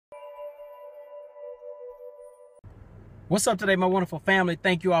What's up today, my wonderful family?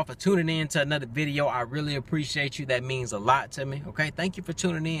 Thank you all for tuning in to another video. I really appreciate you. That means a lot to me, okay? Thank you for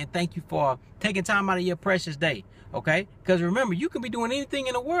tuning in. Thank you for taking time out of your precious day, okay? Because remember, you could be doing anything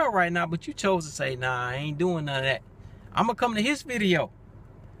in the world right now, but you chose to say, nah, I ain't doing none of that. I'm going to come to his video.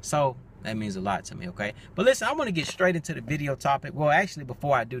 So that means a lot to me, okay? But listen, I want to get straight into the video topic. Well, actually,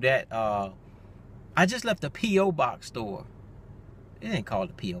 before I do that, I just left the P.O Box store. It ain't called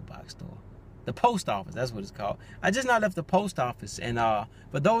the P.O Box store. The post office, that's what it's called. I just now left the post office, and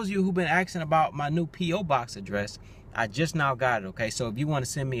for those of you who've been asking about my new P.O Box address, I just now got it, okay? So if you want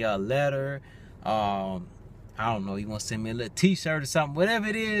to send me a letter, I don't know, you want to send me a little t-shirt or something, whatever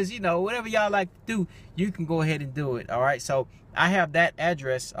it is, you know, whatever y'all like to do, you can go ahead and do it, all right? So I have that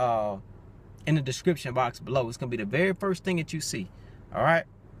address in the description box below. It's going to be the very first thing that you see, all right?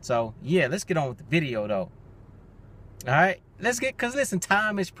 So, yeah, let's get on with the video, though. All right, because listen,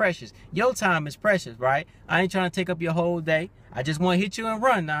 time is precious. Your time is precious, right? I ain't trying to take up your whole day. I just want to hit you and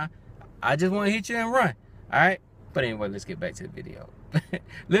run now. I just want to hit you and run, all right? But anyway, let's get back to the video.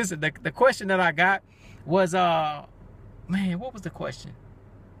 Listen, the question that I got was, man, what was the question?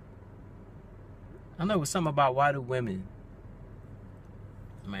 I know it was something about why do women,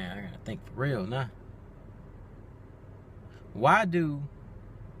 man, I got to think for real now.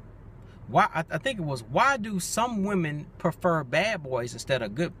 I think it was, why do some women prefer bad boys instead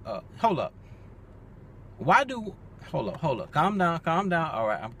of good, hold up. Hold up, calm down. All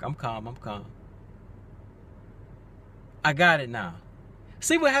right, I'm calm. I got it now.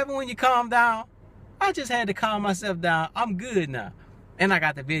 See what happened when you calm down? I just had to calm myself down. I'm good now. And I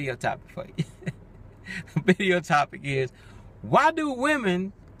got the video topic for you. The video topic is, why do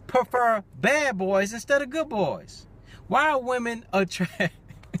women prefer bad boys instead of good boys? Why are women attracted?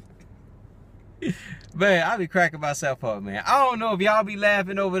 Man, I be cracking myself up, man. I don't know if y'all be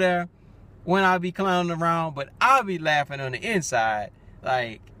laughing over there when I be clowning around, but I be laughing on the inside.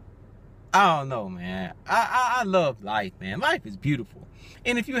 Like, I don't know, man. I love life, man. Life is beautiful.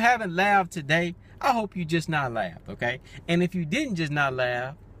 And if you haven't laughed today, I hope you just not laughed, okay? And if you didn't just not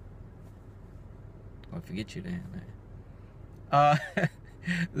laugh, well, forget you then, man.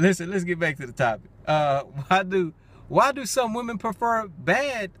 Listen, let's get back to the topic. Why do some women prefer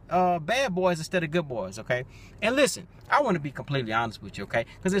bad boys instead of good boys, okay? And listen, I want to be completely honest with you, okay?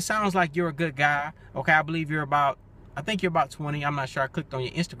 Because it sounds like you're a good guy, okay? I believe I think you're about 20. I'm not sure. I clicked on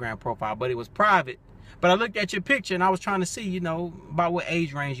your Instagram profile, but it was private. But I looked at your picture, and I was trying to see, you know, about what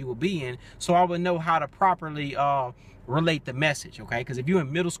age range you would be in, so I would know how to properly relate the message, okay? Because if you're in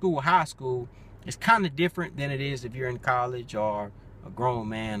middle school or high school, it's kind of different than it is if you're in college or a grown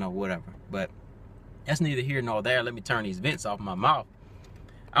man or whatever. But that's neither here nor there. Let me turn these vents off my mouth.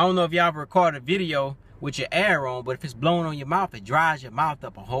 I don't know if y'all ever recorded a video with your air on, but if it's blowing on your mouth, it dries your mouth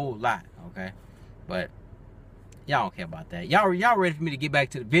up a whole lot, okay? But y'all don't care about that. Y'all ready for me to get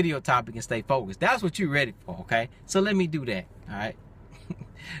back to the video topic and stay focused. That's what you're ready for, okay? So let me do that, all right?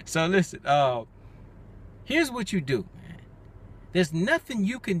 So listen, here's what you do, man. There's nothing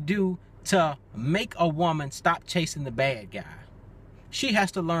you can do to make a woman stop chasing the bad guy. She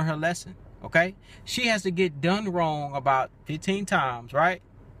has to learn her lesson. Okay, she has to get done wrong about 15 times, right?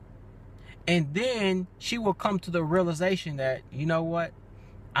 And then she will come to the realization that, you know what?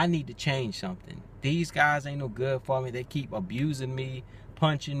 I need to change something. These guys ain't no good for me. They keep abusing me,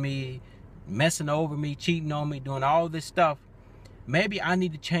 punching me, messing over me, cheating on me, doing all this stuff. Maybe I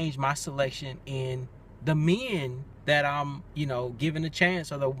need to change my selection in the men that I'm, you know, giving a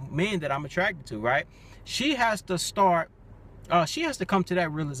chance, or the men that I'm attracted to, right? She has to she has to come to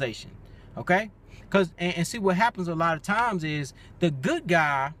that realization. Okay, because and see what happens a lot of times is the good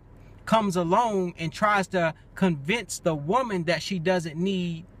guy comes along and tries to convince the woman that she doesn't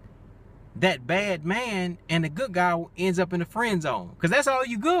need that bad man, and the good guy ends up in the friend zone, because that's all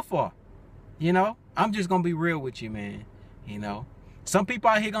you good for. You know, I'm just gonna be real with you, man. You know, some people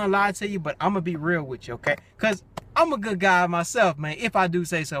out here gonna lie to you, but I'm gonna be real with you, okay? Because I'm a good guy myself, man, if I do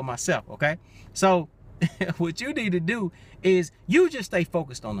say so myself, okay? So what you need to do is you just stay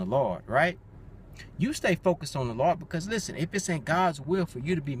focused on the Lord, right? You stay focused on the Lord, because listen, if it's in God's will for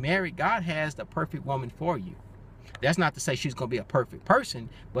you to be married, God has the perfect woman for you. That's not to say she's going to be a perfect person,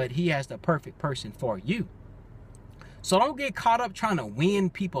 but he has the perfect person for you. So don't get caught up trying to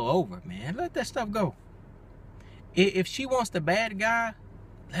win people over, man. Let that stuff go. If she wants the bad guy,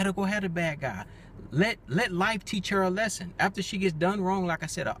 let her go have the bad guy. Let life teach her a lesson. After she gets done wrong, like I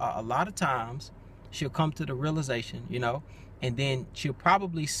said, a lot of times, she'll come to the realization, you know, and then she'll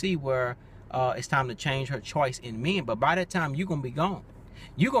probably see where it's time to change her choice in men. But by that time, you're going to be gone.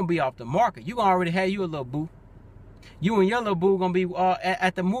 You're going to be off the market. You're going to already have you a little boo. You and your little boo gonna be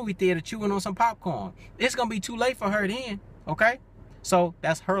at the movie theater chewing on some popcorn. It's gonna be too late for her then, okay? So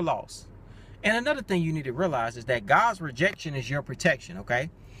that's her loss. And another thing you need to realize is that God's rejection is your protection, okay?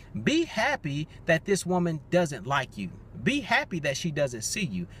 Be happy that this woman doesn't like you. Be happy that she doesn't see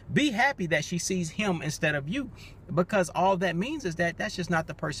you. Be happy that she sees him instead of you, because all that means is that that's just not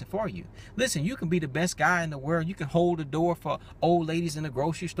the person for you. Listen, you can be the best guy in the world. You can hold the door for old ladies in the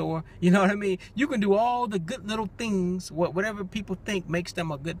grocery store. You know what I mean? You can do all the good little things, whatever people think makes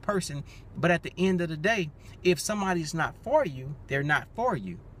them a good person. But at the end of the day, if somebody's not for you, they're not for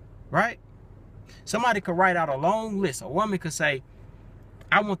you, right? Somebody could write out a long list. A woman could say,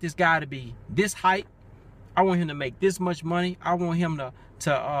 I want this guy to be this height. I want him to make this much money. I want him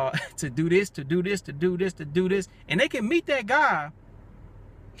to do this, to do this, to do this, to do this. And they can meet that guy,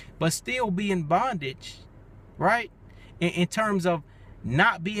 but still be in bondage, right? In terms of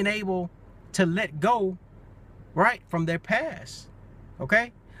not being able to let go, right, from their past,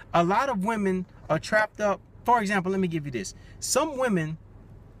 okay? A lot of women are trapped up. For example, let me give you this. Some women,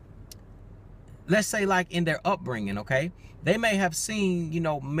 let's say like in their upbringing, okay, they may have seen, you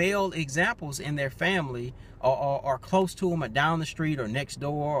know, male examples in their family or close to them or down the street or next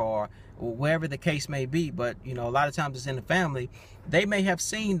door or wherever the case may be. But, you know, a lot of times it's in the family. They may have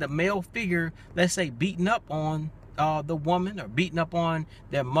seen the male figure, let's say, beating up on the woman or beating up on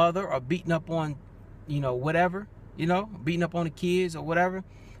their mother or beating up on, you know, whatever, you know, beating up on the kids or whatever.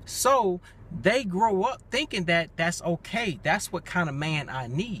 So they grow up thinking that that's okay. That's what kind of man I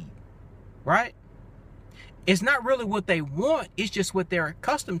need, right? It's not really what they want. It's just what they're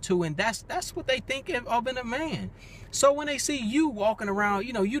accustomed to, and that's what they think of in a man. So when they see you walking around,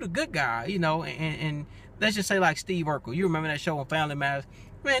 you know, you the good guy, you know, and let's just say like Steve Urkel. You remember that show on Family Matters?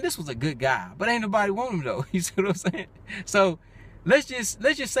 Man, this was a good guy, but ain't nobody want him though. You see what I'm saying? So let's just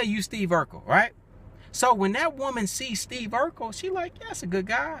say you Steve Urkel, right? So when that woman sees Steve Urkel, she like, yeah, that's a good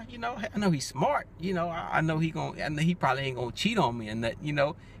guy. You know, I know he's smart. You know, I know he probably ain't gonna cheat on me, and that, you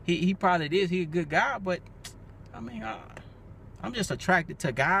know, he probably is. He a good guy, but I mean, I'm just attracted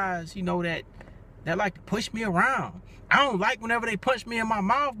to guys, you know, that like to push me around. I don't like whenever they punch me in my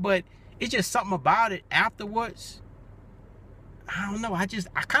mouth, but it's just something about it afterwards. I don't know. I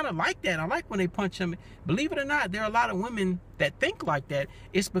kind of like that. I like when they punch him. Believe it or not, there are a lot of women that think like that.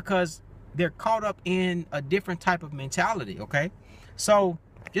 It's because they're caught up in a different type of mentality, okay? So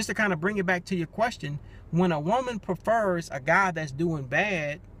just to kind of bring it back to your question, when a woman prefers a guy that's doing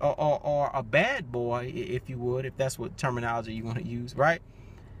bad or a bad boy, if you would, if that's what terminology you want to use, right?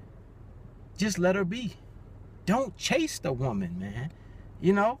 Just let her be. Don't chase the woman, man.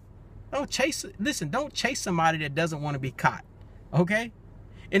 You know, don't chase somebody that doesn't want to be caught, okay?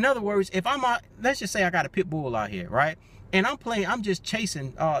 In other words, if I'm out, let's just say I got a pit bull out here, right? And I'm just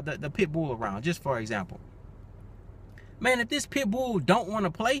chasing the pit bull around, just for example. Man, if this pit bull don't want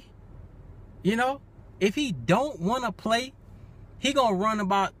to play, you know, if he don't want to play, he gonna run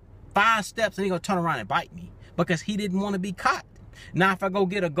about 5 steps and he gonna turn around and bite me because he didn't want to be caught. Now, if I go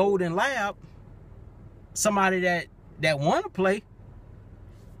get a golden lab, somebody that want to play,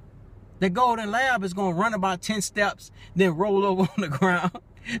 the golden lab is gonna run about 10 steps, then roll over on the ground,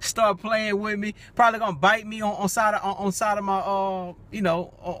 start playing with me, probably gonna bite me on side of my you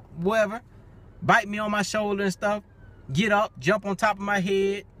know, whatever, bite me on my shoulder and stuff, get up, jump on top of my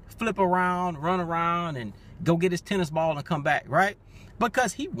head, flip around, run around, and go get his tennis ball and come back, right?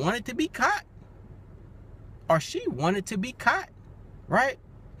 Because he wanted to be caught, or she wanted to be caught, right?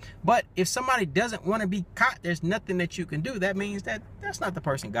 But if somebody doesn't want to be caught, there's nothing that you can do. That means that that's not the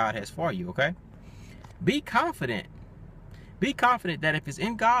person God has for you, okay? Be confident. Be confident that if it's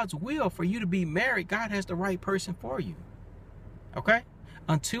in God's will for you to be married, God has the right person for you, okay?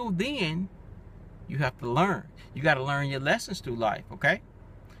 Until then, you have to learn. You got to learn your lessons through life, okay?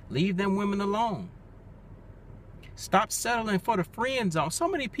 Leave them women alone. Stop settling for the friend zone. So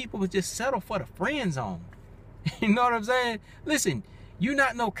many people would just settle for the friend zone. You know what I'm saying? Listen, you're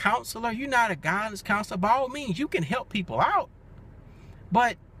not no counselor. You're not a guidance counselor. By all means, you can help people out.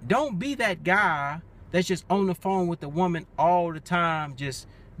 But don't be that guy that's just on the phone with the woman all the time, just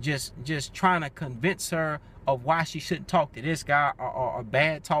trying to convince her of why she shouldn't talk to this guy, or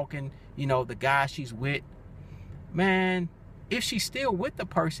bad talking, you know, the guy she's with. Man, if she's still with the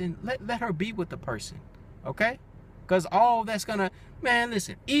person, let her be with the person, okay? Because all that's gonna, man,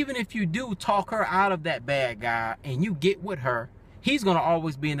 listen, even if you do talk her out of that bad guy and you get with her, he's gonna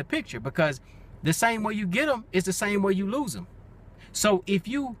always be in the picture, because the same way you get him is the same way you lose him. So if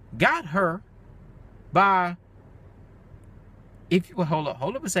you got her by, well,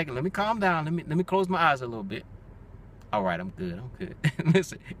 hold up a second, let me calm down, let me close my eyes a little bit. All right, I'm good.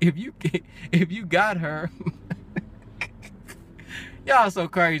 Listen, if you got her Y'all so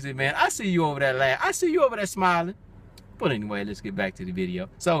crazy, man. I see you over there laughing. I see you over there smiling. But anyway, let's get back to the video.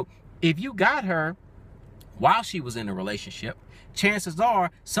 So if you got her while she was in a relationship, chances are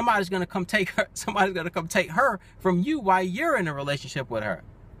somebody's gonna come take her. Somebody's gonna come take her from you while you're in a relationship with her,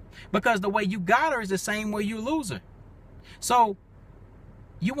 because the way you got her is the same way you lose her. So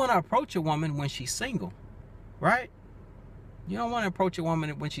you want to approach a woman when she's single, right? You don't want to approach a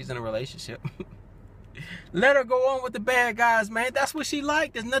woman when she's in a relationship. Let her go on with the bad guys, man. That's what she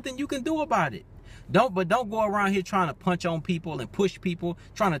liked. There's nothing you can do about it. Don't go around here trying to punch on people and push people,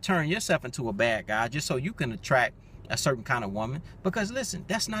 trying to turn yourself into a bad guy just so you can attract a certain kind of woman. Because listen,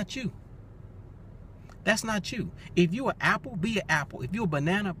 that's not you. That's not you. If you're an apple, be an apple. If you're a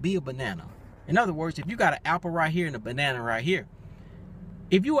banana, be a banana. In other words, if you got an apple right here and a banana right here,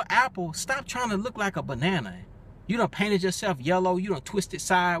 if you're an apple, stop trying to look like a banana. You done painted yourself yellow. You done twisted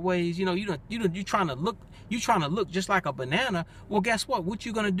sideways. You know, you trying to look just like a banana. Well, guess what? What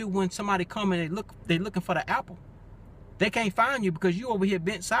you gonna do when somebody come and they looking for the apple? They can't find you because you over here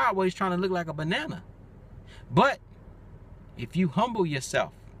bent sideways trying to look like a banana. But if you humble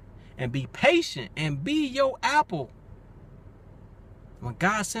yourself and be patient and be your apple, when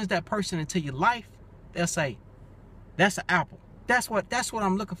God sends that person into your life, they'll say, "That's an apple. That's what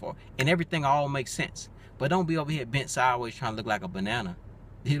I'm looking for," and everything all makes sense. But don't be over here bent sideways trying to look like a banana.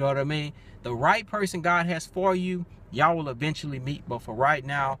 You know what I mean? The right person God has for you, y'all will eventually meet. But for right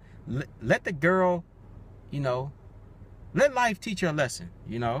now, let the girl, you know, let life teach her a lesson.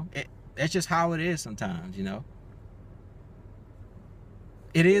 You know, that's just how it is sometimes. You know,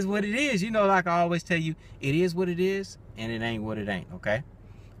 it is what it is. You know, like I always tell you, it is what it is, and it ain't what it ain't. Okay,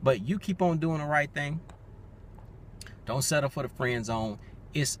 but you keep on doing the right thing. Don't settle for the friend zone.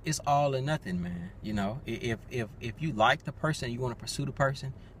 It's all or nothing, man. You know, if you like the person, you want to pursue the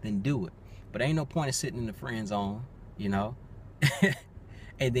person, then do it. But ain't no point in sitting in the friend zone, you know,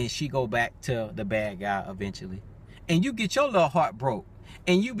 and then she go back to the bad guy eventually, and you get your little heart broke,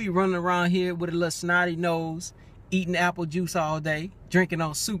 and you be running around here with a little snotty nose, eating apple juice all day, drinking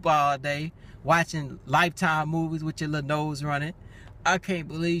on soup all day, watching Lifetime movies with your little nose running. I can't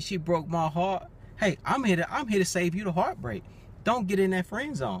believe she broke my heart. Hey, I'm here to save you the heartbreak. Don't get in that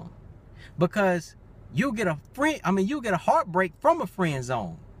friend zone, because you'll get a heartbreak from a friend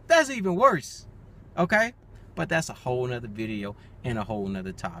zone. That's even worse. Okay? But that's a whole nother video and a whole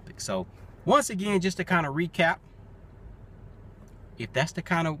nother topic. So once again, just to kind of recap, if that's the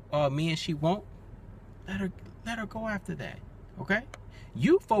kind of men she want, let her go after that. Okay?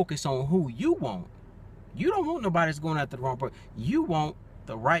 You focus on who you want. You don't want nobody that's going after the wrong person. You want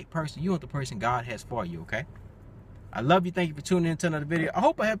the right person. You want the person God has for you. Okay? I love you. Thank you for tuning in to another video. I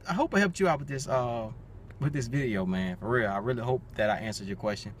hope I helped you out with this video, man. For real. I really hope that I answered your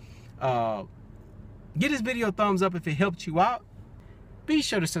question. Give this video a thumbs up if it helped you out. Be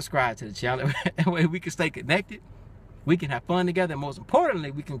sure to subscribe to the channel. That way we can stay connected. We can have fun together. And most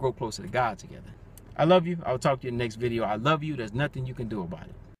importantly, we can grow closer to God together. I love you. I will talk to you in the next video. I love you. There's nothing you can do about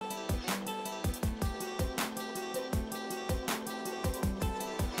it.